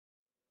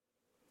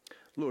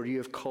Lord, you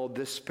have called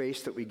this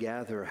space that we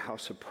gather a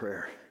house of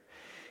prayer.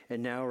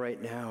 And now,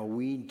 right now,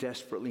 we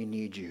desperately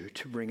need you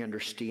to bring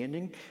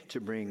understanding, to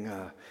bring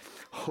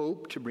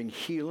hope, to bring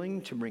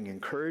healing, to bring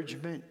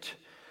encouragement.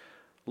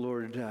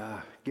 Lord,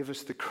 give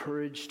us the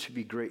courage to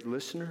be great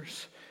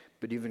listeners,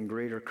 but even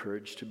greater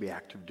courage to be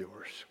active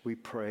doers. We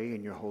pray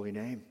in your holy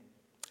name.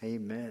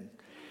 Amen.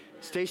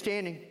 Stay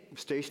standing.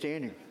 Stay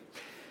standing.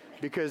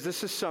 Because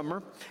this is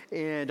summer,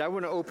 and I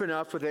want to open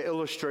up with an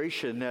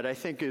illustration that I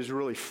think is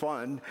really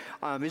fun.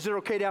 Is it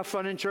okay to have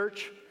fun in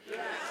church? Yes.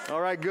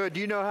 All right, good. Do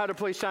you know how to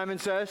play Simon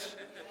Says?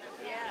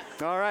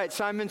 Yes. All right,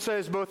 Simon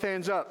Says, both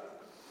hands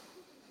up.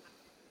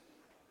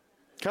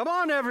 Come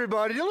on,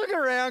 everybody. Look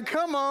around.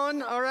 Come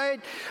on. All right.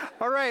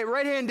 All right,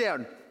 right hand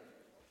down.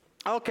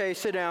 Okay,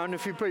 sit down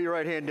if you put your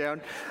right hand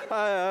down.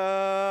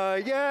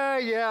 Hey,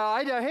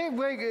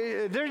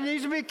 wait, there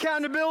needs to be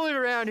accountability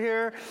around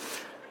here.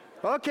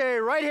 Okay,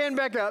 right hand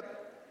back up.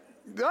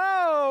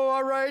 Oh,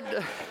 all right.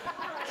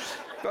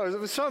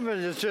 Someone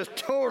is just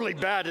totally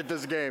bad at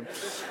this game.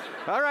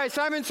 All right,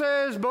 Simon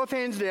Says, both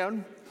hands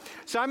down.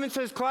 Simon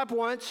Says, clap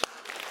once.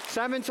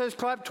 Simon Says,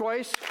 clap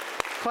twice.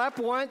 Clap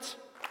once.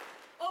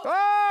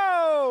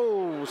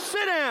 Oh,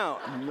 sit down.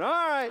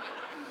 All right.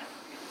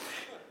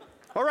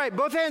 All right,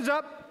 both hands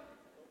up.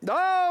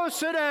 Oh,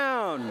 sit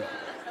down.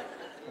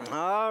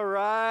 All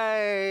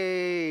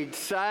right.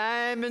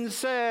 Simon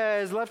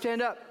Says, left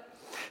hand up.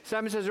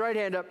 Simon Says, right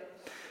hand up.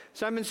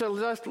 Simon Says,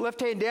 left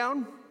hand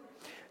down.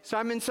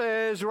 Simon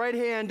Says, right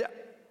hand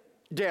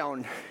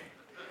down.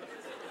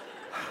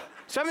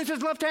 Simon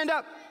Says, left hand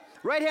up.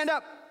 Right hand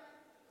up.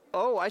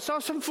 Oh, I saw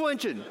some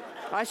flinching.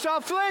 I saw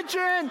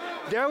flinching.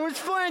 There was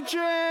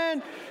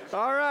flinching.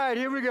 All right,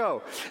 here we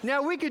go.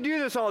 Now, we could do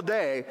this all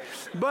day,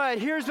 but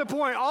here's the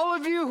point. All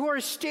of you who are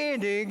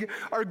standing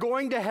are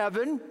going to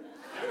heaven.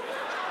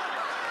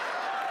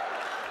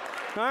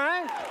 All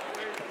right?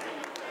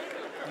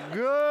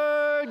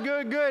 Good,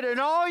 good, good. And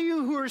all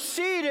you who are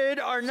seated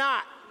are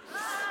not.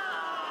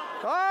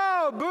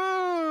 Oh,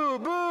 boo,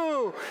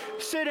 boo.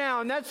 Sit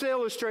down. That's the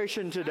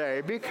illustration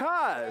today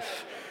because...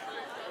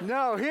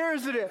 No,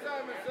 here's the deal.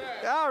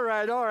 All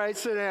right,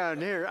 sit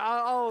down here.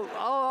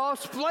 I'll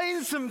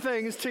explain some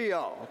things to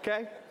y'all,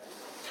 okay?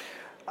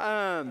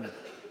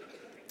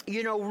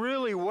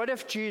 Really, what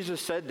if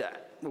Jesus said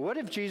that? What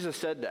if Jesus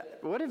said that?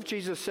 What if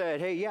Jesus said,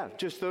 hey, yeah,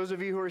 just those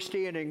of you who are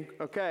standing,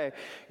 okay,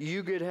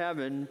 you get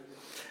heaven,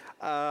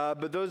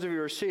 but those of you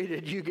who are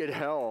seated, you get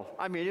hell.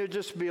 I mean, it would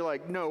just be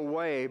like, no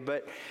way.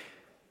 But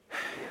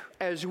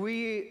as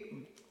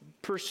we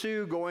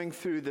pursue going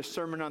through the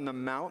Sermon on the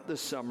Mount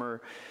this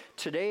summer,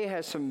 today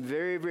has some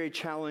very, very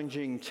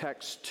challenging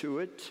text to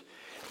it,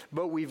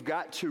 but we've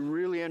got to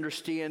really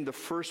understand the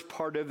first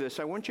part of this.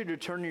 I want you to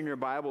turn in your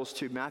Bibles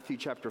to Matthew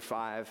chapter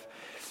 5,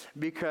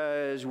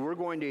 because we're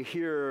going to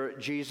hear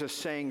Jesus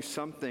saying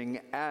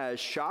something as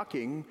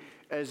shocking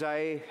as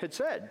I had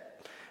said.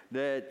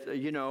 That,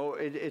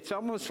 it's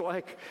almost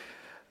like,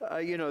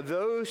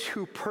 those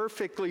who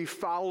perfectly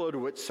followed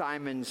what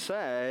Simon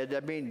said, I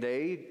mean,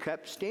 they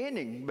kept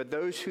standing, but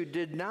those who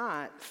did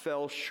not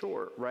fell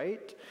short,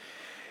 right?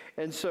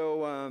 And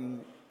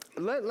so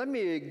let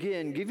me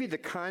again give you the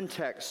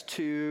context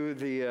to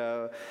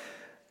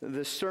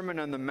the Sermon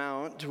on the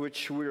Mount,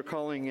 which we're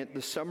calling it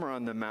the Summer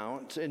on the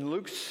Mount. In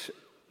Luke's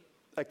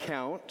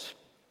account,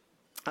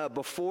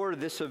 before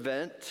this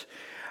event,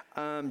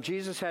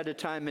 Jesus had a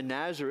time in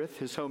Nazareth,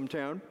 his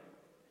hometown,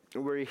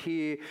 where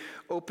he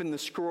opened the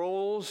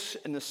scrolls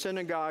in the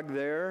synagogue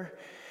there.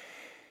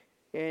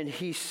 And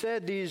he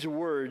said these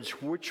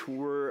words, which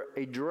were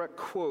a direct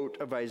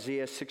quote of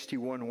Isaiah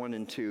 61, 1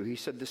 and 2. He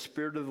said, "The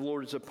Spirit of the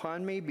Lord is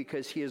upon me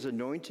because he has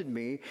anointed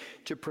me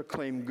to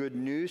proclaim good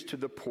news to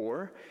the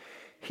poor.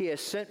 He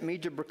has sent me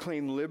to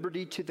proclaim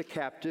liberty to the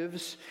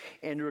captives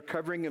and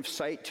recovering of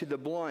sight to the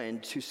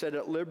blind, to set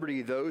at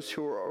liberty those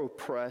who are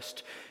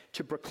oppressed,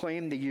 to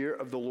proclaim the year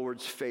of the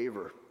Lord's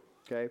favor."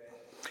 Okay?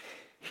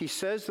 He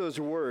says those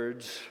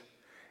words,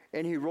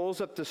 and he rolls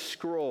up the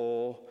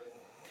scroll,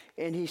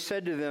 and he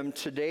said to them,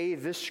 "Today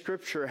this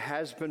scripture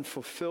has been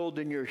fulfilled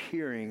in your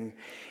hearing."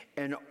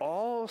 And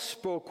all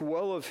spoke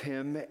well of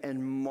him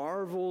and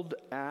marveled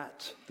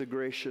at the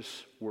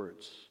gracious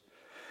words.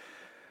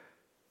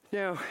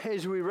 Now,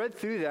 as we read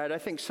through that, I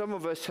think some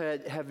of us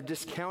have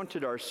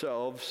discounted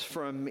ourselves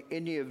from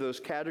any of those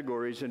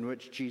categories in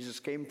which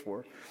Jesus came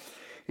for.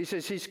 He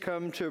says he's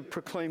come to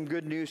proclaim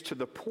good news to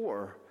the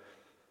poor.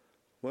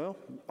 Well,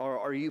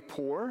 are you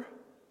poor?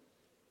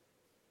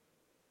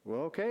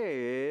 Well,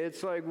 okay,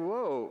 it's like,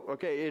 whoa.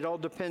 Okay, it all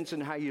depends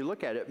on how you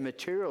look at it.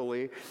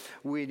 Materially,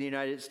 we in the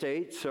United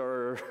States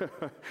are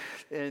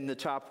in the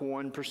top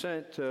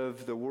 1%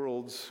 of the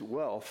world's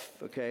wealth,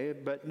 okay?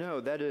 But no,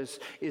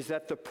 is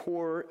that the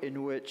poor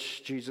in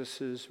which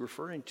Jesus is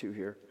referring to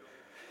here?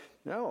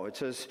 No, it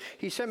says,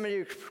 he sent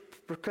me to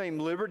proclaim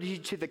liberty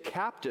to the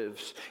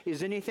captives.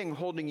 Is anything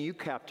holding you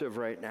captive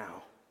right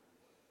now?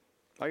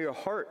 Are your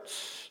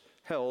hearts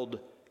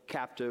held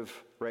captive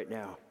right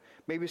now?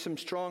 Maybe some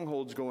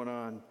strongholds going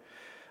on.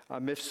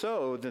 If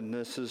so, then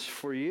this is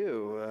for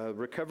you.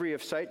 Recovery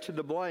of sight to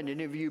the blind.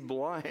 Any of you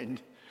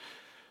blind?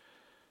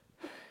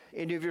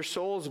 Any of your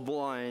souls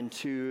blind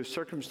to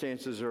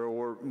circumstances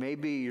or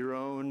maybe your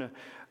own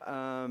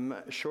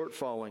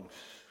shortfallings?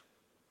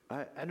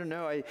 I don't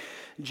know.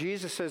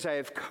 Jesus says, I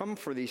have come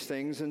for these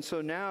things. And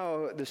so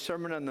now the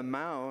Sermon on the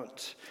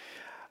Mount,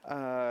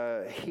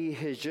 he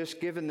has just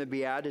given the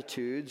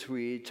Beatitudes.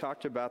 We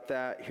talked about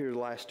that here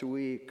last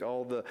week,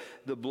 all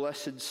the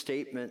blessed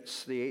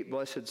statements, the 8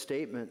 blessed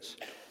statements.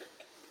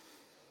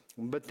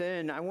 But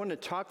then I want to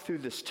talk through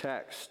this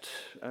text.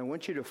 I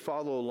want you to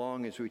follow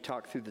along as we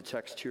talk through the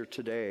text here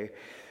today,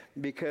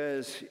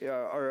 because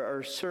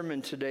our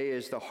sermon today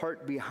is the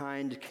heart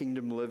behind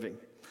kingdom living.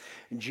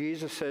 And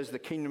Jesus says the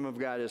kingdom of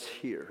God is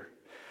here.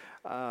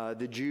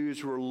 The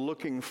Jews were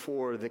looking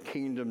for the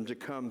kingdom to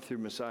come through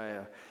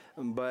Messiah,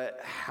 but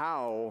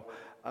how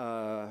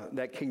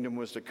that kingdom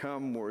was to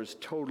come was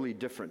totally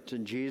different.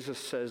 And Jesus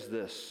says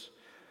this,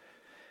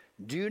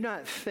 do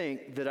not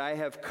think that I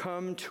have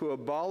come to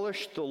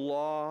abolish the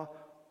law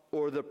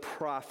or the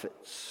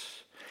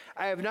prophets.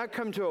 I have not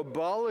come to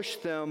abolish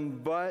them,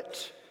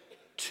 but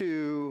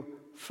to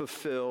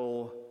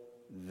fulfill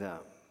them.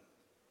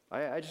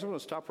 I just want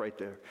to stop right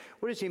there.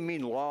 What does he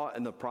mean, law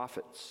and the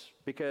prophets?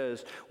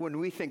 Because when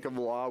we think of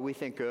law, we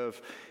think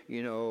of,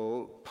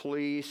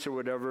 police or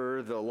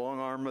whatever, the long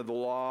arm of the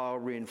law,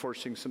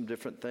 reinforcing some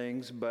different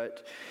things.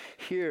 But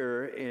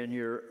here in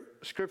your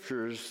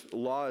scriptures,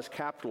 law is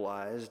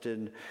capitalized.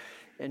 And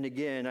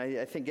again,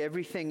 I think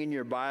everything in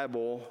your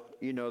Bible,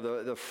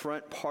 the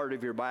front part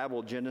of your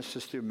Bible,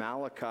 Genesis through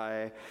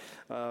Malachi,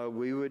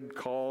 we would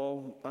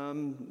call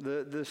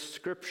the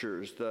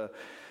scriptures.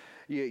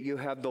 You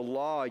have the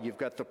law, you've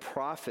got the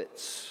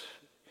prophets.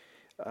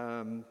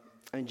 And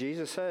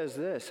Jesus says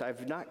this,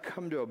 I've not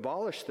come to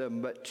abolish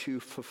them, but to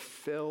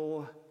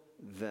fulfill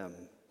them.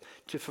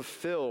 To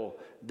fulfill,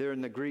 there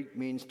in the Greek,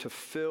 means to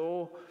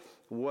fill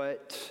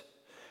what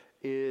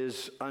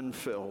is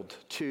unfilled,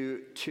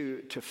 to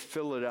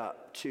fill it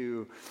up,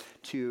 to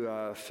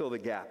fill the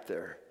gap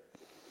there.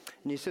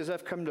 And he says,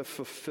 I've come to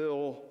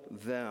fulfill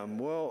them.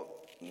 Well,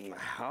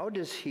 how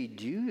does he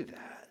do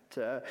that?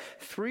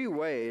 3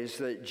 ways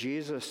that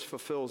Jesus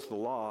fulfills the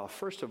law.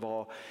 First of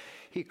all,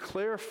 he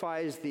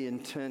clarifies the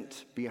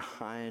intent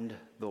behind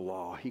the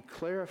law. He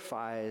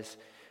clarifies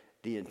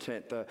the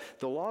intent.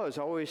 The law is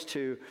always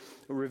to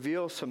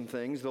reveal some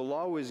things. The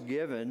law was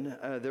given.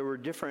 There were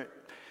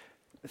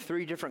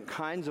 3 different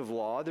kinds of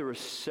law. There was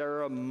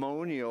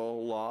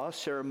ceremonial law,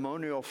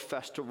 ceremonial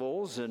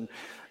festivals. And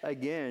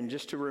again,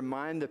 just to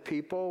remind the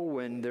people,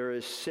 when there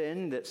is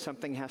sin, that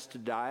something has to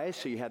die.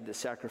 So you have the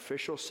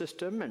sacrificial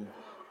system. And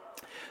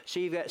so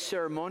you've got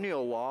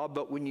ceremonial law,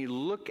 but when you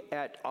look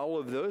at all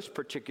of those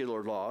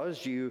particular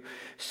laws, you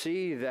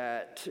see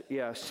that,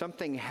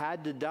 something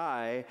had to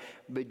die,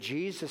 but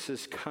Jesus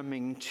is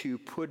coming to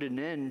put an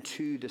end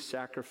to the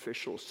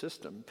sacrificial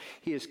system.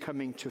 He is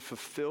coming to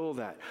fulfill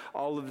that.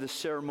 All of the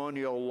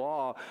ceremonial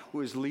law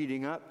was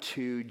leading up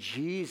to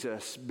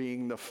Jesus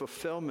being the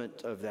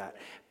fulfillment of that.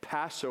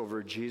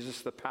 Passover,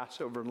 Jesus the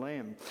Passover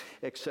lamb,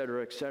 et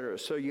cetera, et cetera.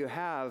 So you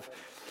have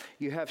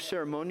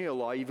ceremonial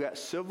law, you've got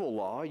civil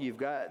law, you've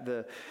got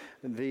the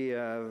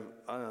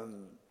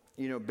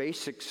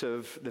basics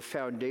of the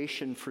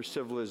foundation for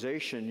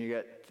civilization. You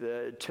got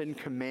the 10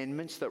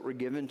 commandments that were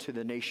given to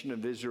the nation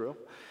of Israel.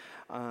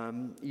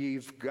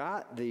 You've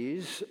got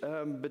these,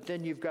 but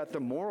then you've got the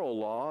moral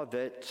law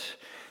that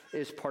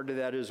is part of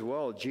that as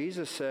well.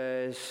 Jesus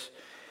says,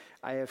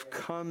 I have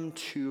come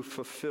to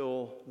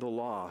fulfill the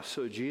law.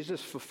 So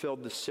Jesus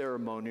fulfilled the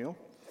ceremonial.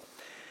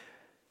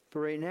 But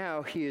right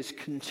now, he is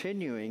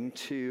continuing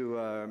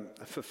to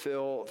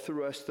fulfill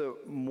through us the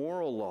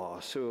moral law.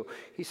 So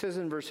he says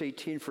in verse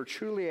 18, for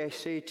truly I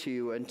say to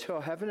you,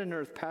 until heaven and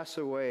earth pass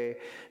away,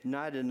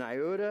 not an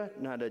iota,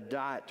 not a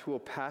dot will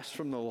pass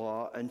from the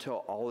law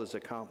until all is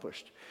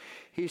accomplished.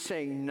 He's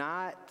saying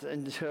not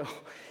until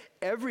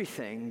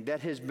everything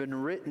that has been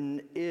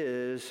written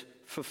is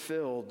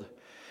fulfilled.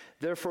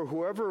 Therefore,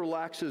 whoever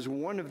relaxes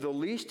one of the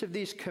least of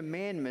these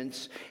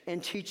commandments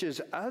and teaches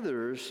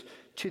others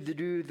to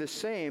do the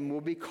same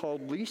will be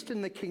called least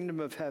in the kingdom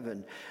of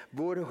heaven.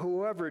 But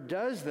whoever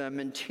does them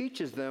and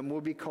teaches them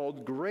will be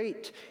called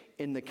great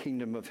in the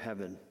kingdom of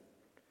heaven.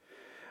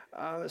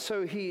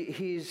 So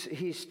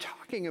he's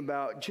talking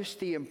about just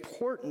the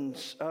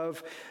importance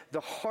of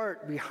the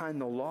heart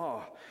behind the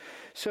law.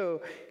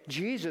 So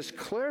Jesus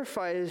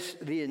clarifies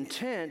the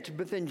intent,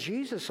 but then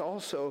Jesus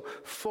also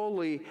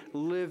fully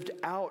lived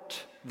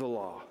out the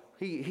law.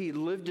 He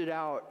lived it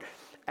out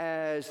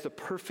as the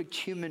perfect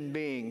human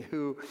being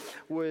who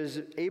was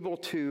able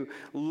to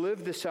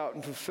live this out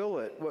and fulfill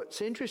it.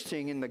 What's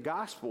interesting in the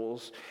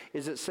Gospels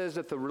is it says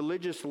that the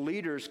religious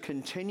leaders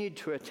continued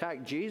to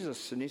attack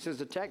Jesus. And he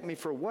says, attack me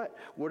for what?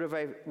 What have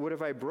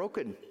I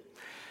broken?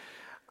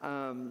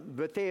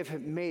 But they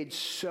have made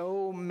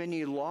so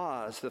many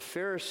laws. The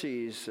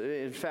Pharisees,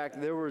 in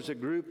fact, there was a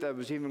group that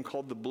was even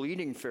called the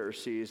Bleeding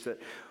Pharisees that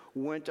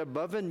went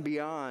above and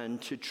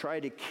beyond to try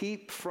to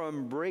keep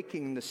from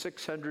breaking the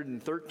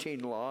 613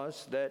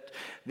 laws, that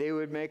they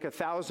would make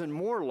 1,000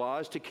 more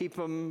laws to keep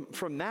them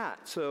from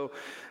that. So,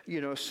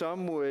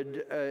 some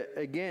would,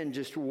 again,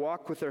 just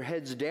walk with their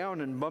heads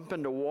down and bump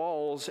into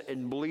walls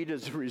and bleed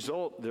as a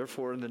result,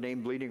 therefore in the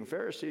name bleeding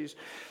Pharisees,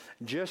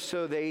 just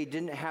so they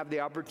didn't have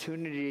the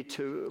opportunity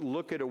to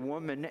look at a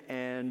woman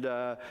and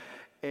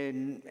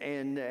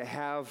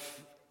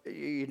have,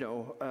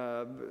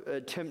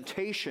 a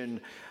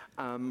temptation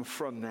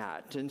from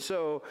that. And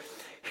so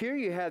here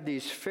you have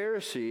these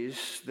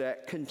Pharisees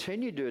that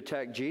continued to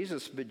attack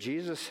Jesus, but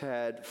Jesus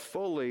had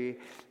fully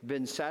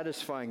been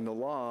satisfying the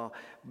law.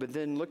 But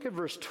then look at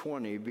verse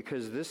 20,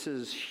 because this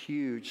is a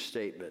huge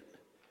statement,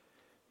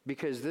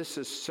 because this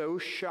is so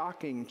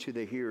shocking to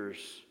the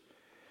hearers.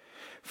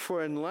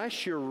 For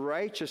unless your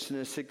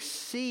righteousness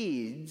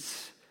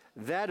exceeds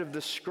that of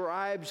the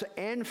scribes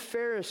and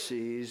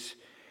Pharisees,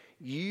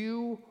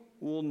 you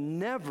will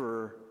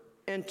never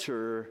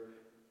enter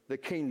the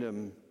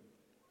kingdom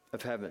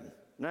of heaven.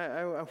 Now,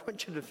 I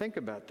want you to think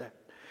about that.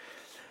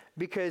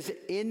 Because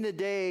in the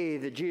day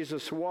that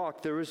Jesus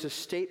walked, there was a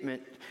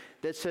statement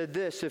that said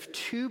this: if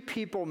two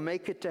people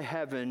make it to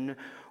heaven,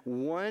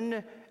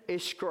 one a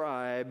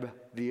scribe,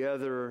 the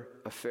other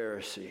a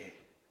Pharisee.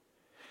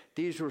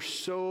 These were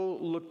so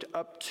looked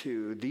up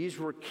to. These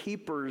were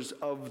keepers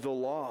of the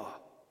law.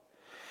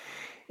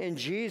 And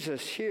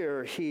Jesus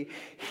here,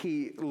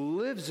 he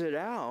lives it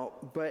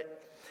out,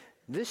 but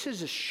this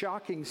is a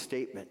shocking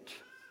statement.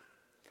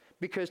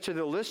 Because to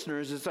the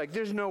listeners, it's like,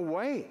 there's no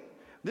way.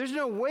 There's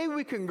no way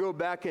we can go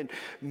back and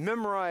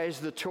memorize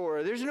the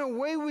Torah. There's no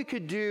way we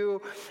could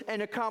do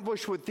and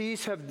accomplish what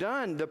these have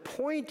done. The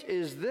point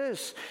is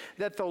this,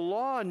 that the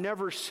law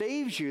never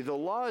saves you. The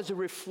law is a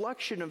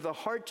reflection of the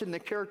heart and the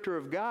character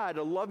of God,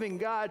 a loving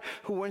God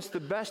who wants the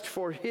best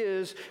for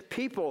his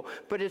people.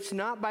 But it's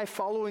not by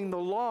following the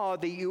law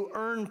that you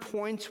earn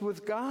points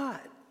with God.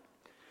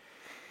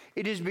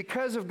 It is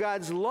because of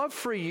God's love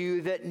for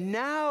you that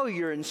now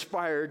you're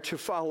inspired to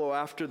follow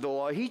after the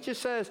law. He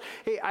just says,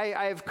 hey,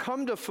 I have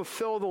come to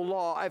fulfill the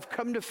law. I've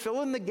come to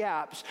fill in the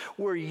gaps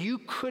where you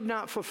could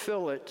not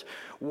fulfill it.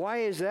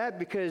 Why is that?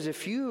 Because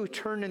if you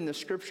turn in the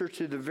scripture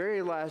to the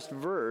very last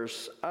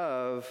verse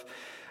of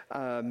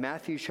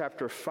Matthew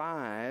chapter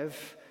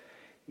 5,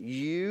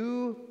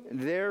 you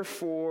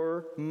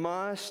therefore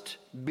must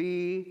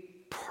be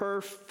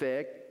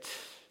perfect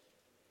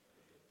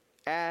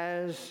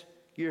as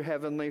your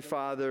heavenly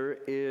Father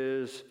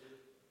is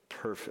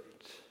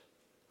perfect.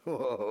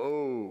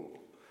 Whoa.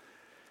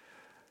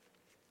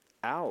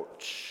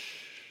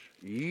 Ouch.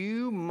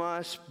 You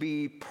must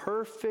be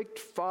perfect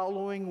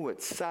following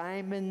what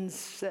Simon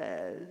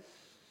says.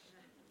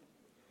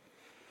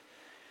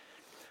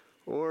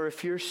 Or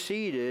if you're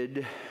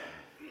seated,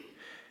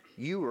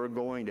 you are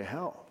going to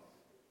hell.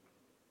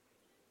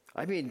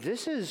 I mean,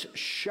 this is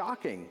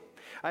shocking.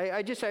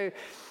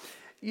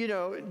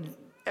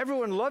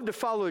 Everyone loved to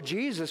follow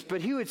Jesus, but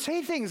he would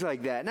say things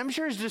like that. And I'm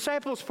sure his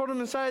disciples put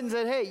him aside and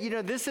said, hey,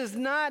 this is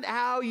not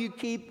how you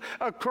keep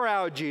a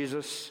crowd,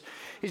 Jesus.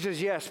 He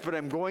says, yes, but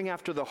I'm going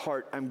after the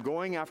heart. I'm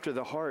going after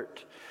the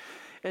heart.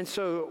 And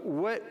so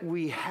what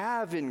we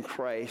have in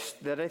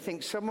Christ that I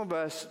think some of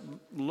us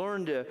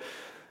learn to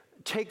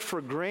take for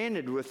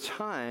granted with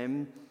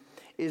time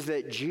is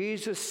that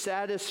Jesus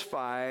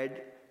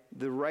satisfied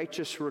the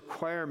righteous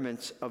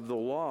requirements of the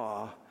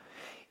law,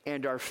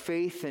 and our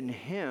faith in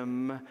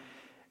him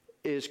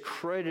is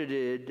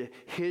credited,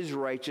 his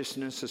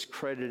righteousness is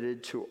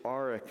credited to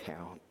our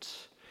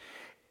account.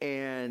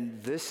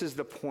 And this is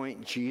the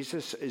point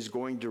Jesus is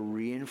going to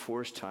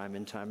reinforce time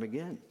and time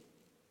again.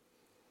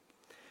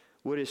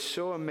 What is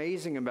so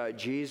amazing about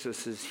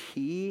Jesus is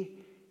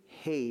he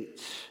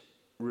hates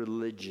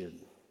religion.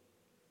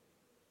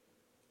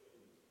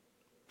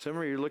 Some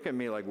of you look at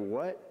me like,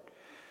 what?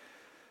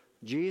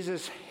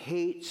 Jesus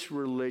hates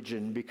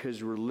religion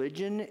because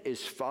religion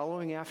is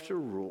following after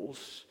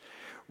rules.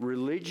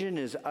 Religion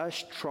is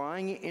us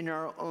trying in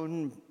our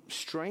own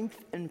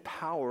strength and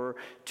power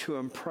to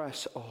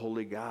impress a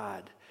holy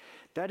God.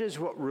 That is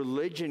what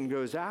religion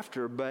goes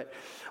after. But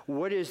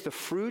what is the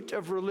fruit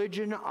of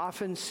religion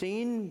often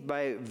seen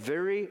by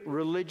very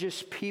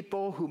religious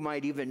people who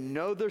might even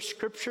know their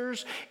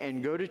scriptures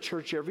and go to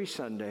church every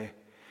Sunday?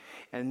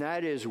 And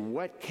that is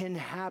what can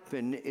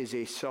happen is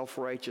a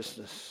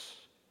self-righteousness.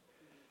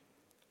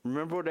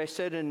 Remember what I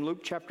said in Luke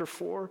chapter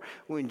 4?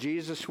 When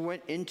Jesus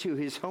went into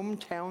his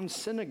hometown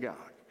synagogue,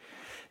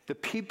 the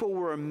people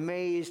were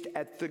amazed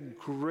at the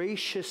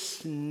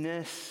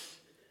graciousness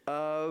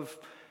of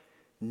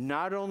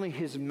not only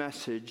his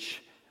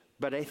message,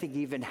 but I think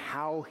even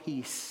how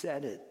he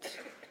said it.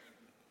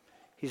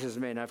 He says,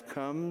 man, I've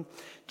come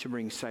to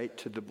bring sight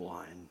to the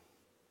blind.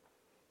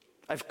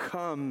 I've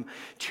come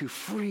to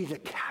free the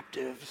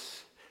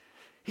captives.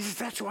 He says,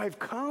 that's why I've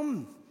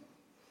come.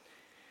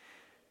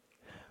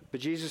 But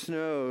Jesus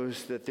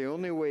knows that the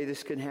only way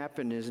this can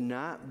happen is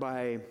not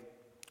by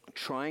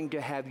trying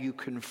to have you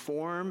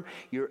conform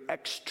your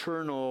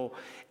external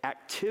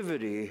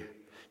activity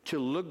to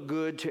look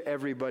good to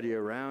everybody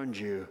around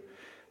you.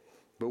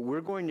 But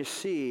we're going to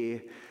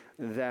see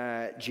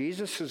that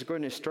Jesus is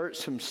going to start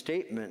some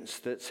statements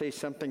that say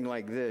something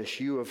like this: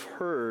 you have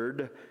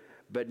heard,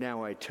 but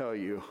now I tell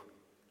you.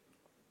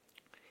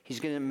 He's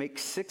going to make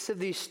 6 of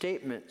these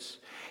statements,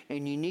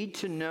 and you need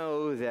to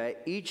know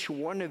that each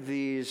one of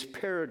these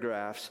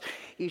paragraphs,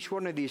 each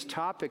one of these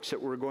topics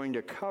that we're going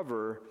to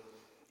cover,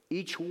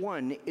 each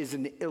one is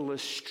an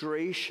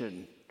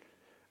illustration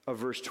of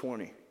verse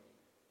 20.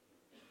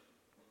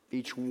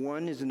 Each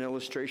one is an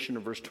illustration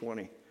of verse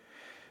 20.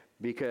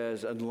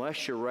 Because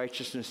unless your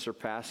righteousness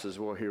surpasses,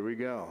 well, here we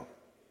go.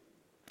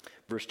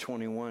 Verse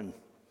 21.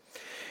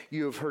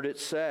 You have heard it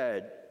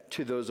said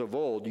to those of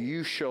old,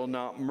 you shall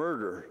not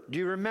murder. Do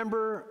you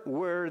remember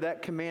where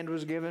that command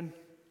was given?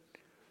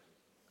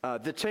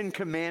 The 10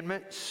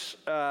 Commandments,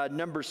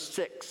 number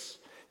 6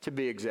 to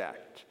be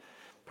exact.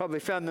 Probably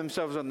found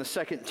themselves on the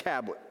second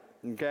tablet,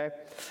 okay?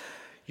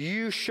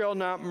 You shall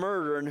not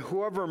murder, and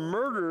whoever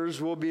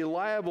murders will be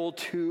liable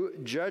to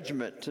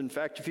judgment. In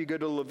fact, if you go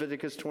to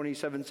Leviticus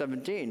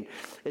 27:17,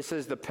 it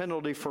says the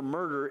penalty for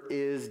murder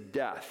is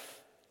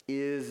death.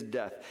 Is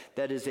death.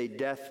 That is a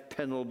death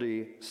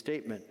penalty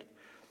statement.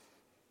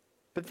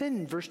 But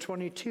then verse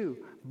 22,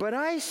 but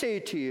I say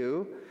to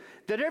you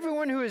that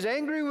everyone who is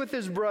angry with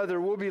his brother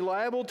will be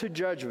liable to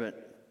judgment.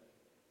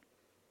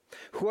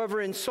 Whoever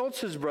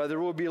insults his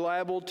brother will be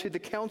liable to the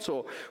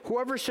council.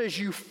 Whoever says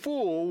you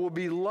fool will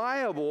be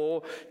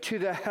liable to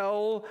the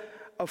hell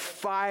of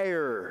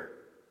fire.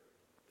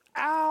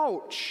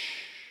 Ouch!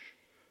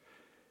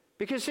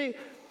 Because see,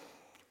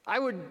 I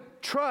would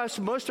trust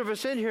most of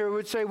us in here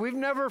would say we've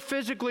never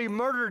physically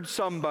murdered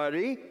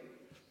somebody.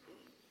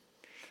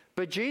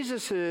 But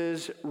Jesus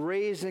is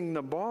raising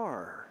the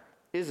bar,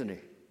 isn't he?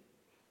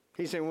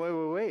 He's saying,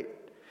 wait.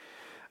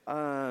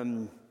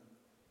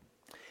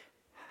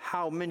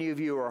 How many of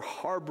you are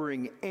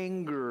harboring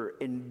anger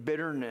and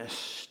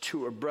bitterness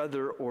to a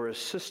brother or a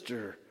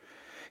sister?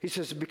 He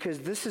says, because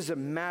this is a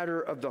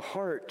matter of the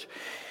heart.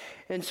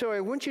 And so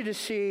I want you to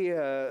see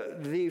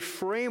the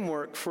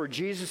framework for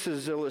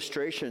Jesus'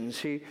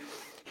 illustrations.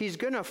 He's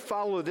going to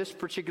follow this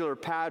particular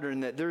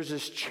pattern, that there's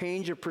this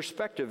change of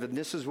perspective, and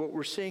this is what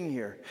we're seeing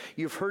here.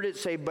 You've heard it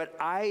say, but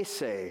I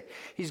say.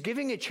 He's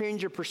giving a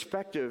change of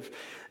perspective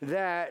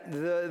that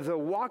the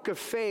walk of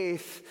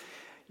faith,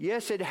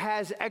 yes, it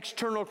has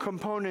external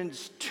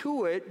components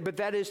to it, but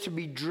that is to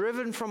be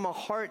driven from a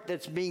heart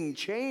that's being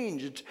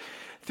changed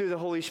through the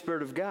Holy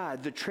Spirit of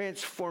God, the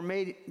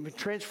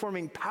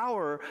transforming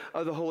power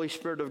of the Holy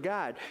Spirit of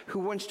God, who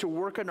wants to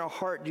work on our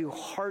heart, do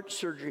heart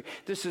surgery.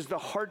 This is the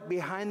heart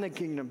behind the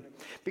kingdom.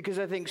 Because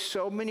I think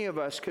so many of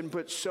us can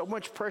put so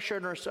much pressure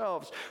on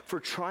ourselves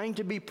for trying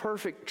to be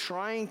perfect,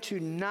 trying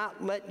to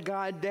not let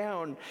God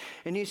down.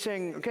 And he's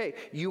saying, okay,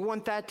 you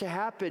want that to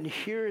happen,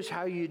 here's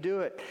how you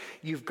do it.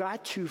 You've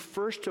got to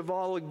first of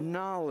all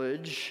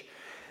acknowledge,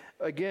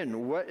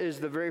 again, what is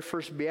the very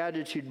first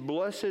beatitude?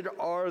 Blessed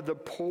are the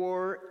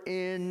poor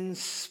in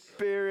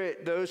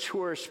spirit, those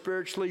who are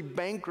spiritually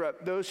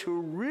bankrupt, those who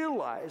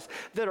realize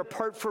that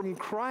apart from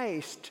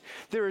Christ,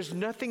 there is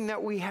nothing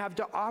that we have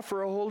to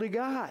offer a holy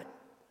God.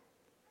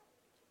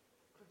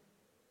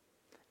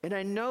 And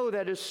I know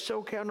that is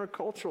so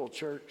countercultural,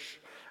 church.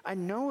 I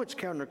know it's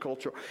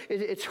countercultural.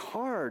 It's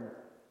hard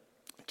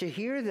to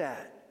hear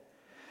that.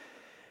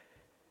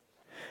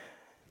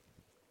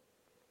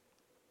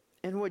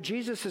 And what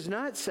Jesus is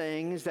not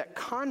saying is that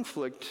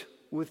conflict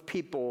with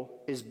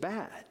people is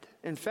bad.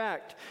 In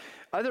fact,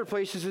 other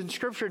places in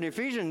Scripture, in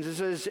Ephesians, it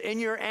says, in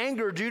your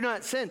anger, do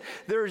not sin.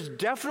 There's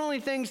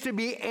definitely things to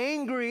be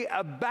angry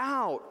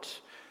about.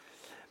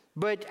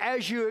 But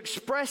as you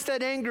express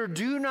that anger,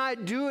 do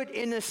not do it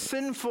in a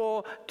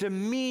sinful,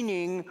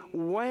 demeaning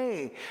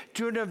way.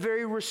 Do it in a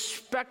very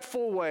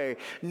respectful way,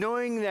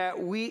 knowing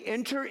that we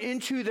enter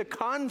into the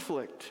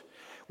conflict.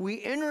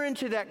 We enter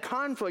into that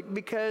conflict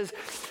because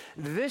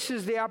this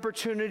is the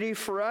opportunity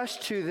for us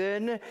to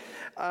then,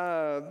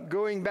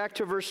 going back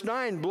to verse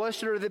 9,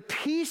 blessed are the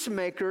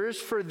peacemakers,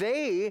 for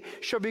they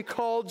shall be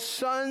called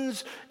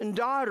sons and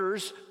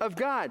daughters of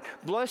God.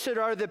 Blessed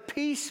are the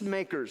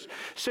peacemakers.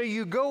 So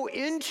you go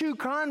into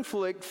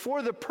conflict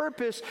for the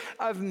purpose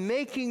of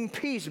making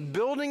peace,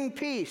 building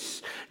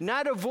peace,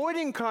 not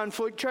avoiding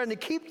conflict, trying to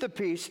keep the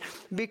peace,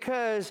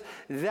 because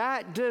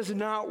that does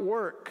not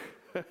work.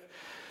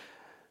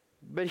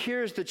 But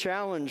here's the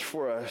challenge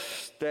for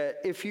us, that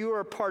if you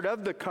are part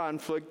of the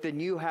conflict, then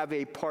you have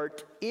a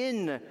part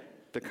in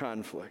the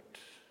conflict.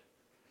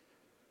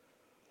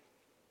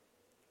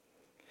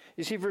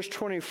 You see, verse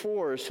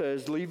 24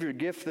 says, leave your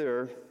gift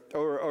there,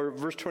 or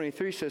verse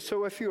 23 says,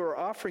 so if you are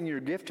offering your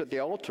gift at the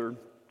altar,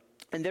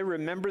 and then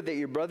remember that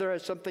your brother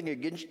has something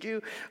against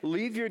you,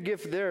 leave your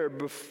gift there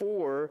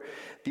before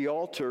the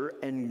altar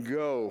and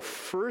go.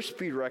 First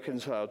be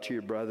reconciled to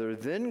your brother,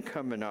 then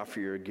come and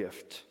offer your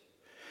gift.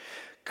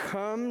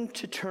 Come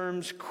to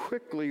terms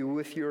quickly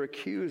with your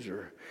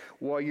accuser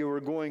while you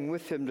are going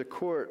with him to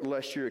court,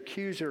 lest your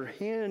accuser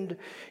hand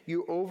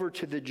you over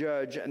to the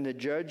judge and the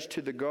judge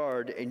to the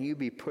guard, and you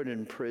be put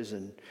in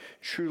prison.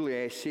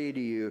 Truly I say to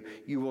you,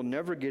 you will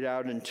never get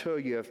out until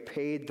you have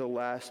paid the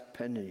last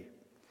penny.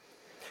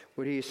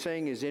 What he is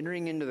saying is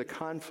entering into the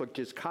conflict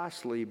is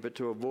costly, but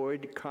to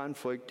avoid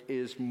conflict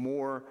is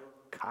more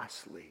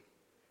costly.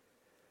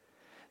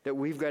 That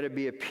we've got to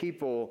be a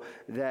people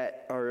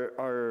that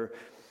are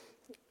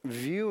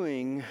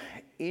viewing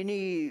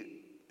any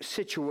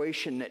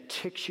situation that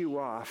ticks you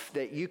off,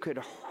 that you could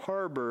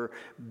harbor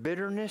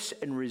bitterness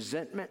and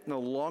resentment, and the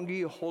longer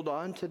you hold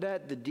on to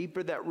that, the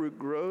deeper that root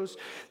grows,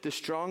 the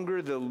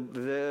stronger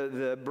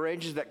the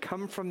branches that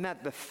come from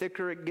that, the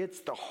thicker it gets,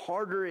 the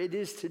harder it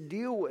is to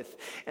deal with.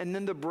 And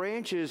then the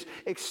branches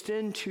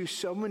extend to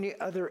so many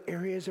other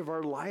areas of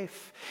our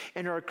life.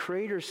 And our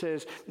Creator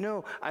says,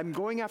 no, I'm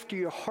going after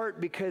your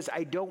heart because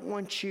I don't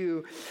want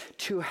you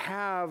to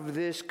have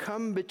this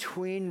come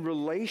between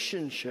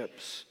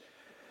relationships.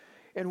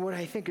 And what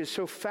I think is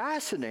so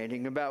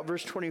fascinating about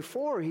verse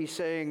 24, he's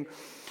saying,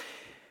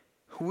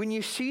 when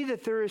you see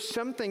that there is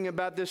something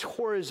about this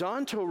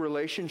horizontal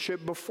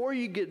relationship, before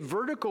you get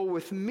vertical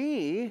with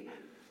me,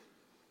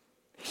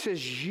 he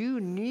says, you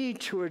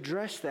need to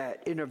address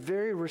that in a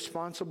very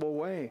responsible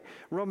way.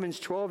 Romans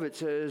 12, it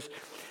says,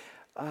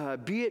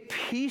 be at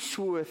peace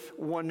with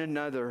one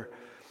another.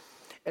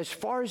 As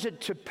far as it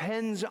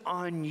depends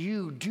on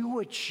you, do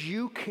what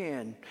you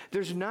can.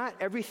 There's not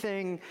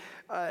everything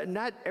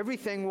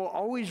will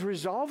always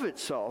resolve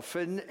itself.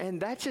 And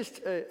that's just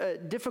a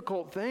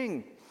difficult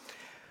thing.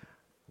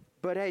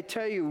 But I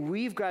tell you,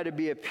 we've got to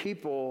be a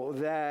people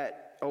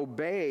that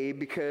obey,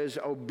 because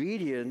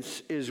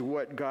obedience is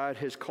what God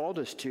has called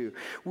us to.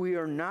 We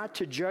are not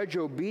to judge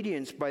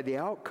obedience by the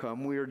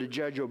outcome. We are to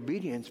judge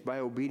obedience by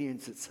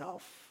obedience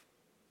itself.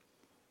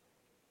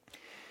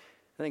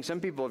 I think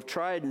some people have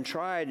tried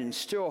and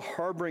still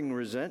harboring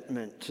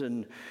resentment.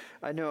 And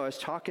I know I was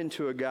talking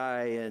to a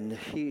guy, and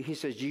he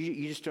says,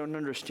 you just don't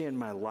understand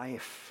my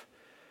life.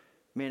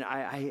 Man,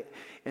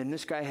 and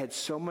this guy had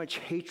so much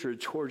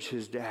hatred towards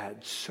his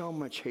dad, so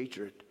much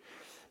hatred.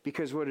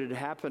 Because what had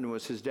happened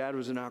was his dad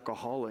was an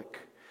alcoholic.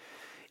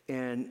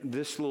 And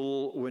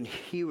when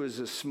he was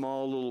a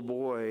small little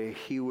boy,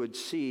 he would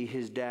see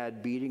his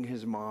dad beating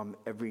his mom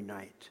every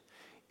night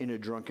in a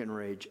drunken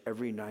rage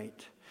every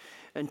night.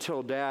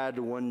 Until Dad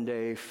one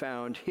day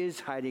found his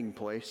hiding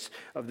place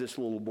of this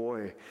little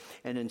boy,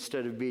 and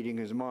instead of beating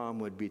his mom,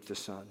 would beat the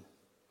son.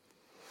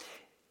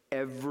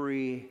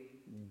 Every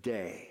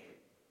day.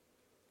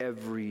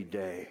 Every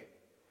day.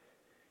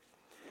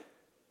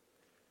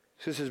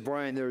 So this is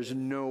Brian, there is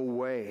no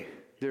way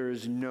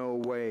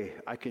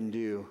I can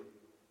do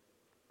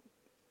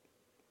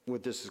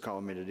what this is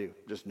calling me to do.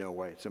 Just no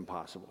way. It's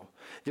impossible.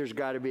 There's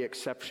got to be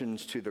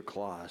exceptions to the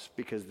clause,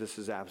 because this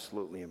is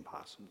absolutely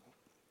impossible.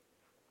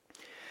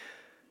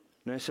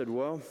 And I said,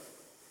 well,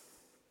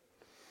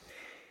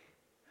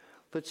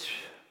 let's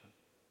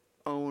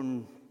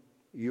own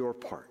your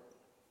part.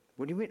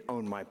 What do you mean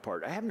own my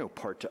part? I have no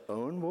part to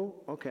own. Well,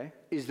 okay.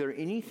 Is there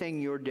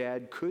anything your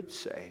dad could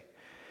say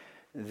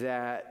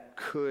that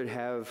could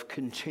have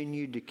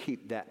continued to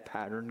keep that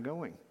pattern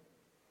going?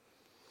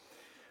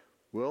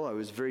 Well, I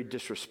was very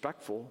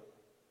disrespectful.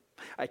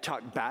 I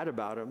talked bad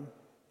about him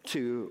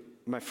to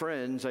my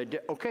friends. I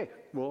did. Okay,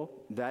 well,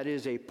 that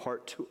is a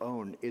part to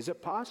own. Is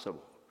it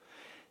possible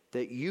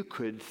that you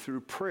could,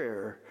 through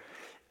prayer,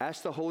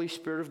 ask the Holy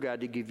Spirit of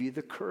God to give you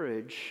the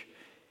courage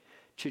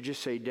to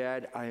just say,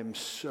 Dad, I am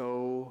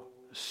so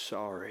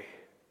sorry.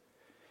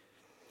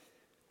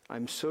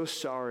 I'm so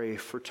sorry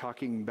for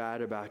talking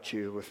bad about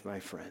you with my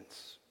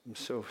friends. I'm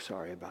so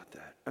sorry about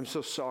that. I'm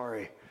so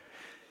sorry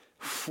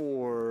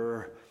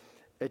for,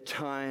 at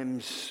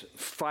times,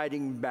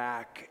 fighting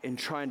back and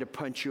trying to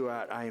punch you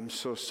out. I am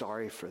so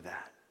sorry for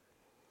that.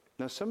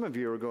 Now, some of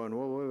you are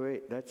going,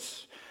 wait,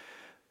 that's...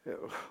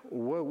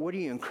 What are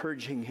you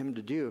encouraging him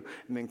to do?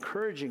 I'm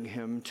encouraging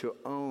him to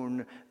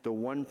own the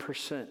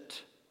 1%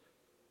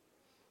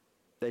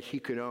 that he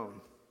could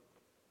own.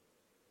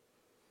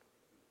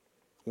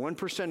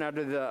 1% out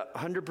of the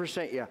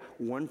 100%, yeah,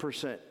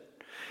 1%.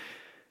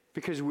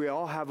 Because we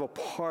all have a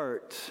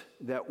part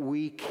that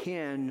we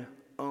can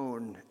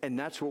own, and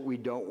that's what we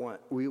don't want.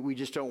 We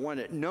just don't want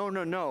it.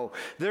 No.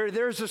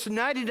 There's this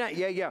 99.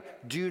 Yeah.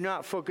 Do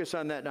not focus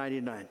on that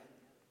 99.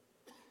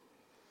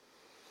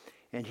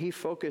 And he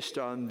focused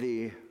on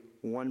the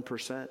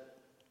 1%.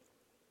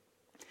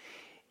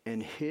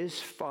 And his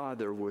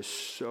father was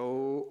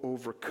so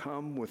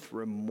overcome with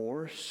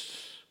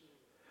remorse,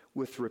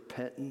 with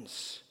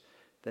repentance,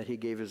 that he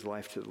gave his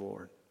life to the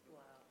Lord. Wow.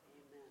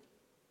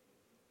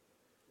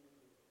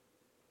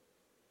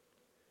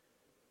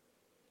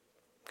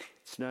 Amen.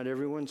 It's not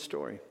everyone's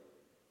story.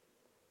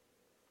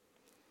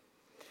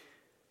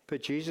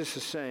 But Jesus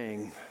is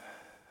saying,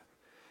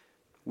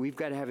 we've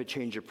got to have a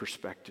change of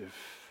perspective.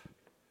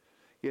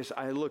 Yes,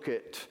 I look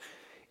at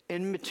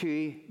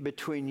enmity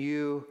between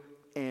you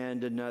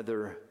and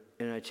another,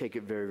 and I take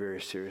it very,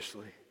 very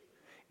seriously.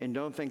 And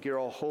don't think you're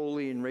all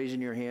holy and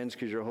raising your hands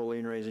because you're holy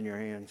and raising your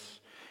hands.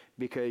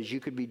 Because you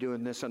could be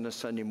doing this on a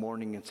Sunday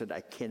morning and said,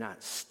 I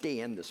cannot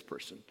stand this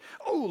person.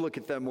 Oh, look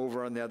at them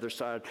over on the other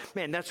side.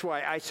 Man, that's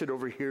why I sit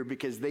over here,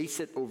 because they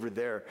sit over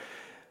there.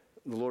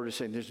 The Lord is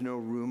saying there's no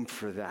room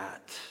for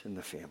that in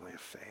the family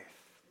of faith.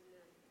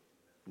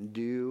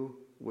 Do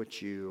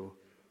what you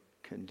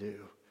can do.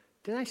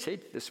 Didn't I say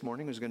this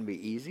morning it was going to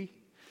be easy?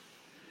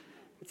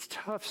 It's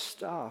tough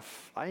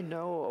stuff. I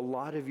know a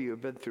lot of you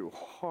have been through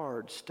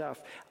hard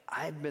stuff.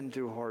 I've been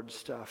through hard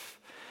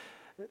stuff.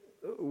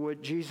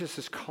 What Jesus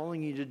is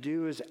calling you to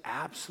do is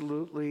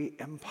absolutely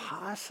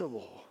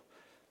impossible.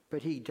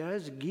 But he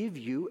does give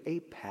you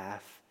a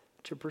path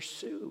to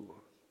pursue.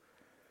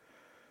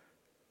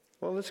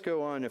 Well, let's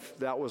go on if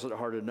that wasn't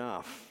hard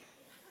enough.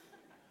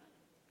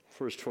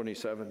 Verse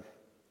 27.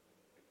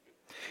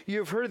 You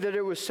have heard that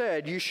it was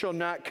said, you shall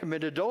not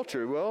commit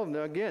adultery. Well,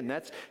 again,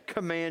 that's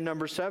command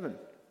number 7.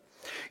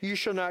 You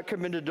shall not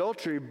commit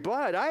adultery,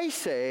 but I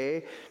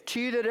say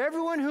to you that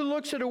everyone who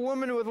looks at a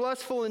woman with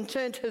lustful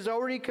intent has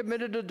already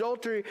committed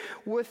adultery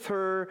with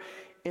her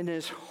in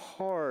his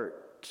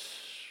heart.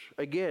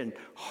 Again,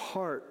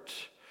 heart.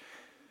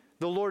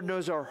 The Lord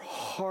knows our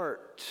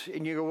heart.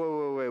 And you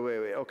go,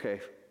 wait,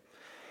 okay.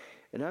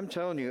 And I'm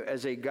telling you,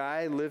 as a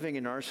guy living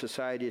in our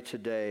society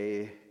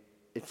today,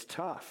 it's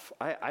tough.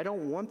 I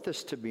don't want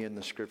this to be in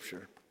the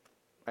scripture.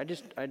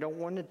 I don't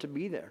want it to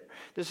be there.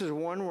 This is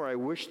one where I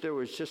wish there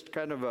was just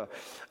kind of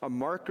a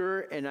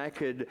marker and I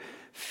could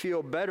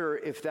feel better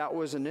if that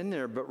wasn't in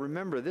there. But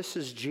remember, this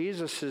is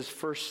Jesus'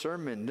 first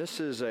sermon.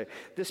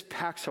 This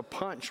packs a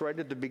punch right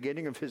at the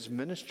beginning of his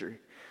ministry.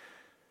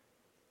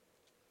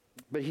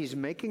 But he's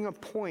making a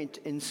point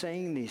in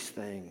saying these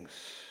things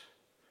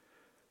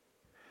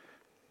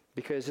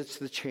because it's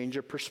the change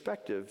of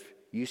perspective.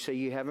 You say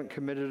you haven't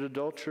committed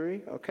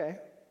adultery? Okay.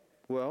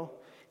 Well,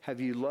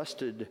 have you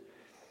lusted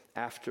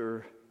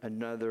after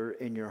another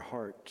in your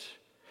heart?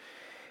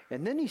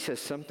 And then he says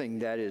something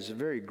that is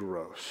very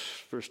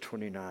gross. Verse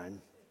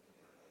 29.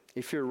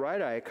 If your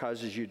right eye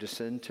causes you to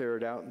sin, tear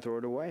it out and throw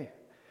it away.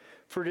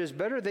 For it is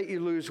better that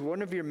you lose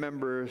one of your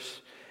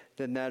members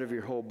than that of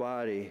your whole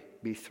body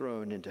be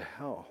thrown into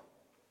hell.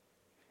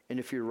 And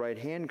if your right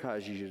hand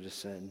causes you to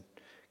sin,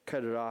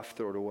 cut it off,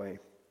 throw it away.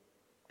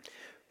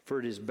 For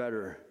it is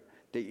better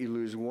that you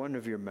lose one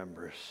of your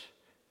members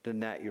than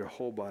that your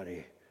whole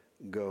body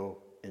go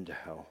into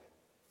hell.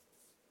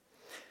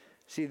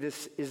 See,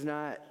 this is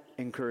not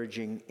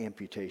encouraging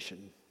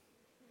amputation.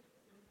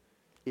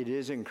 It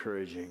is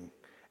encouraging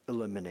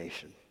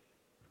elimination.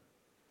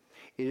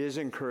 It is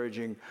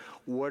encouraging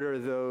what are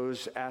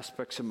those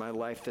aspects of my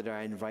life that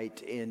I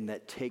invite in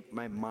that take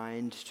my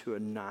mind to a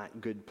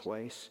not good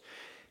place.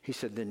 He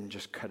said, then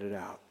just cut it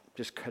out.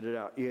 Just cut it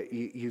out.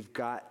 You've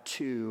got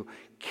to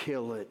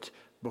kill it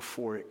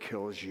before it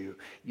kills you.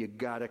 You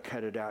got to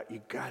cut it out.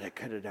 You got to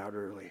cut it out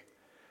early.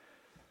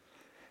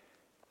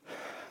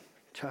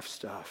 Tough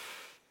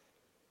stuff.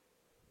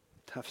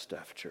 Tough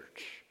stuff,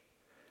 church.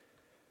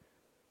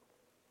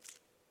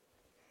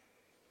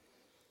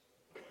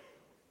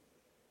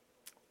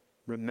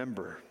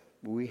 Remember,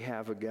 we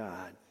have a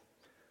God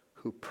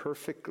who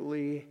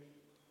perfectly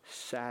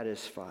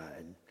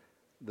satisfied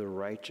the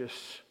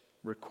righteous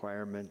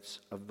requirements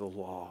of the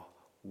law.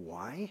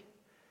 Why?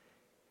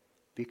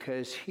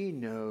 Because he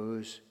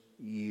knows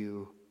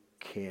you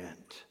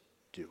can't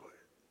do it.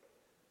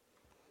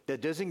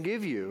 That doesn't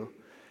give you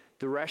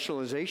the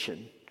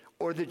rationalization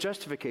or the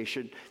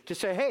justification to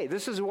say, hey,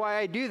 this is why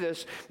I do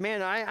this.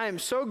 Man, I'm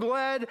so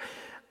glad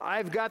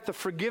I've got the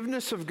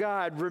forgiveness of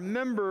God.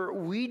 Remember,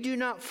 we do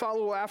not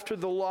follow after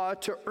the law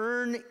to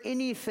earn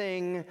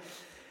anything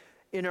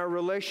in our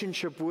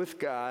relationship with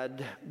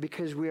God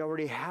because we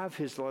already have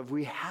his love.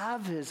 We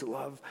have his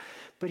love.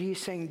 But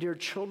he's saying, dear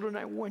children,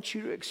 I want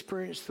you to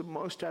experience the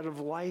most out of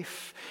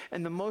life.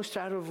 And the most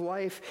out of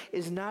life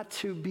is not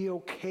to be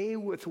okay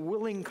with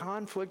willing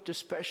conflict,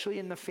 especially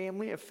in the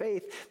family of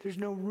faith. There's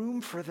no room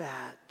for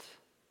that.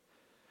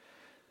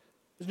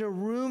 There's no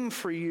room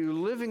for you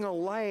living a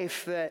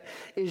life that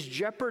is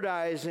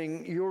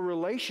jeopardizing your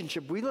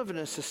relationship. We live in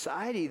a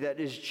society that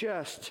is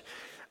just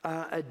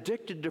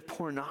addicted to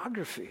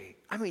pornography.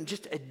 I mean,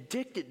 just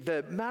addicted.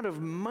 The amount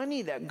of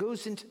money that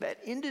goes into that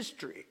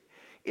industry,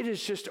 it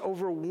is just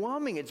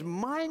overwhelming. It's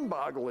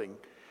mind-boggling.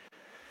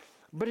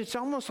 But it's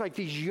almost like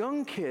these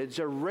young kids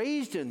are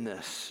raised in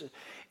this.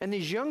 And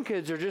these young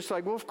kids are just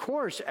like, well, of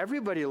course,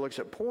 everybody looks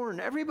at porn.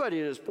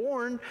 Everybody does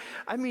porn.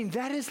 I mean,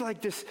 that is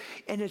like this,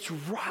 and it's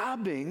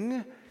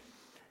robbing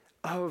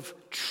of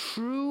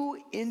true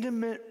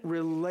intimate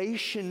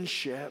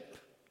relationship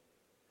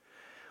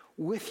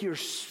with your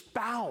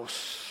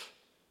spouse.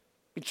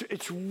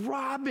 It's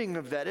robbing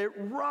of that. It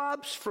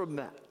robs from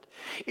that.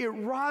 It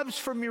robs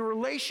from your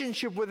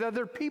relationship with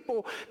other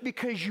people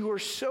because you are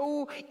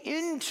so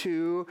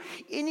into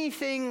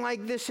anything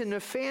like this in a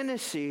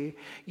fantasy.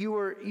 You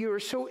are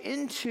so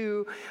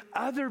into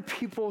other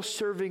people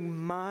serving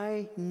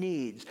my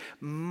needs,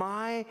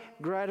 my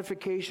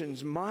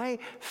gratifications, my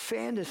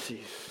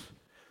fantasies.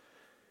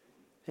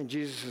 And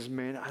Jesus says,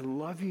 man, I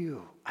love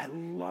you. I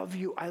love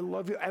you. I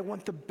love you. I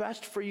want the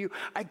best for you.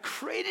 I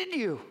created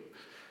you.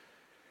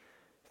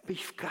 But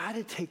you've got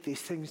to take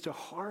these things to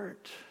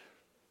heart.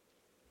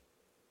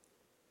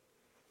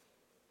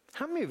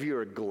 How many of you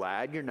are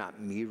glad you're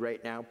not me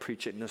right now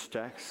preaching this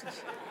text?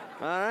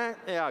 All right?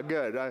 Yeah,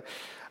 good.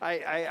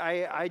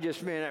 I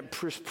just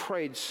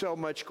prayed so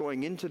much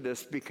going into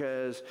this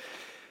because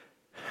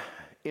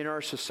in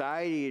our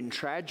society and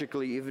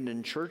tragically even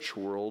in church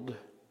world,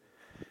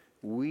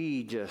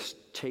 we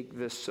just take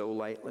this so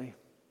lightly.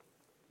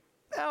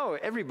 Oh,